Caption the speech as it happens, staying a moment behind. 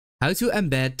How to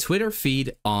embed Twitter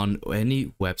feed on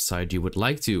any website you would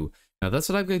like to. Now that's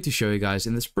what I'm going to show you guys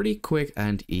in this pretty quick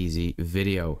and easy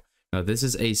video. Now this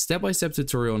is a step-by-step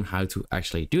tutorial on how to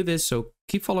actually do this, so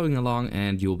keep following along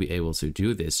and you'll be able to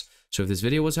do this. So if this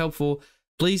video was helpful,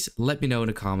 please let me know in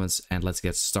the comments and let's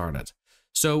get started.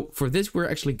 So for this, we're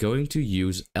actually going to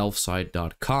use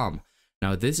elfsight.com.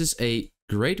 Now this is a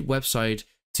great website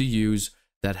to use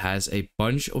that has a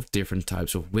bunch of different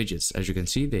types of widgets. As you can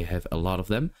see, they have a lot of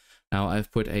them. Now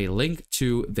I've put a link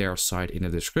to their site in the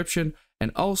description and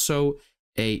also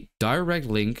a direct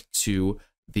link to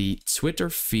the Twitter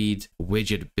feed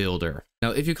widget builder.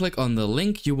 Now, if you click on the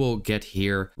link, you will get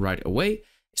here right away.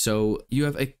 So you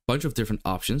have a bunch of different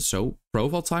options. So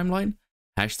profile timeline,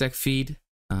 hashtag feed,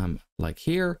 like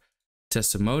here,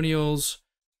 testimonials,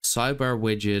 sidebar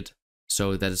widget.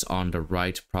 So that is on the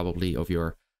right probably of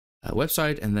your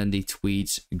website, and then the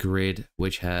tweets grid,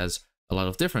 which has a lot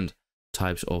of different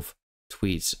types of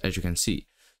tweets, as you can see.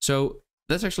 So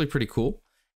that's actually pretty cool.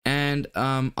 And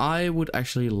I would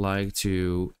actually like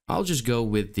to, I'll just go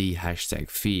with the hashtag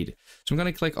feed. So I'm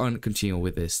going to click on continue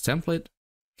with this template.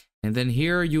 And then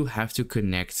here you have to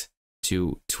connect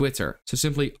to Twitter. So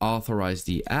simply authorize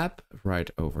the app right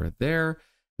over there.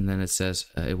 And then it says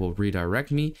it will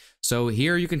redirect me. So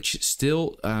here you can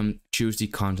still choose the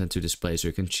content to display. So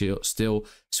you can still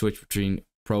switch between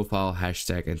profile,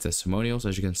 hashtag, and testimonials,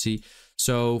 as you can see.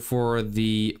 So for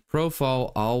the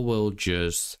profile, I will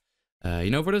just,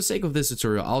 for the sake of this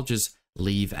tutorial, I'll just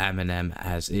leave Eminem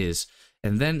as is.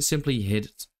 And then simply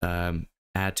hit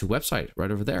add to website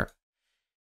right over there.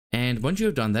 And once you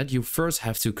have done that, you first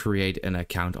have to create an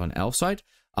account on Elfsight.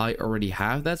 I already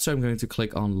have that, so I'm going to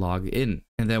click on log in.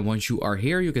 And then once you are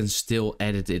here, you can still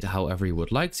edit it however you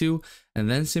would like to, and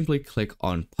then simply click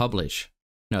on publish.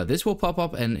 Now this will pop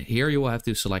up, and here you will have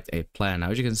to select a plan.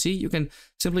 Now, as you can see, you can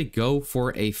simply go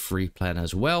for a free plan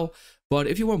as well. But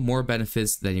if you want more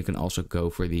benefits, then you can also go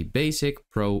for the basic,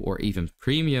 pro, or even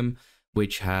premium,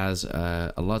 which has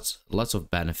lots of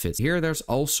benefits. Here, there's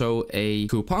also a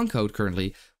coupon code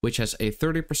currently, which has a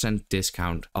 30%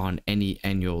 discount on any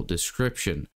annual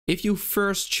description. If you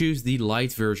first choose the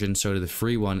light version, so the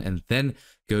free one, and then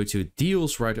go to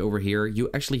deals right over here, you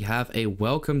actually have a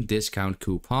welcome discount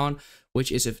coupon,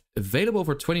 which is available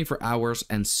for 24 hours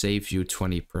and saves you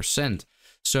 20%.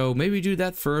 So maybe do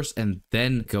that first and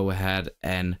then go ahead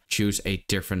and choose a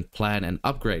different plan and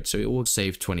upgrade. So it will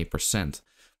save 20%.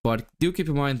 But do keep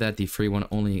in mind that the free one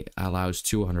only allows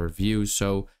 200 views.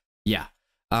 So yeah,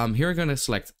 here I'm going to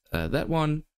select that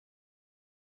one.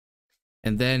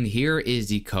 And then here is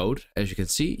the code. As you can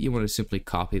see, you want to simply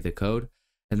copy the code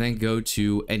and then go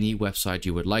to any website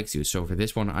you would like to. So for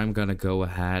this one, I'm going to go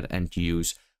ahead and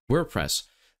use WordPress.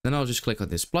 Then I'll just click on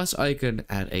this plus icon,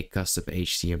 add a custom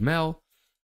HTML.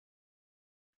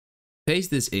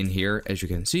 Paste this in here, as you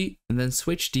can see, and then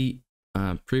switch the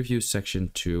preview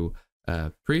section to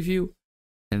preview,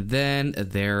 and then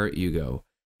there you go.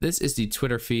 This is the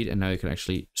Twitter feed, and now you can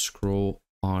actually scroll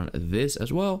on this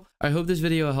as well. I hope this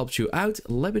video helped you out.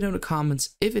 Let me know in the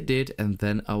comments if it did, and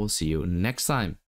then I will see you next time.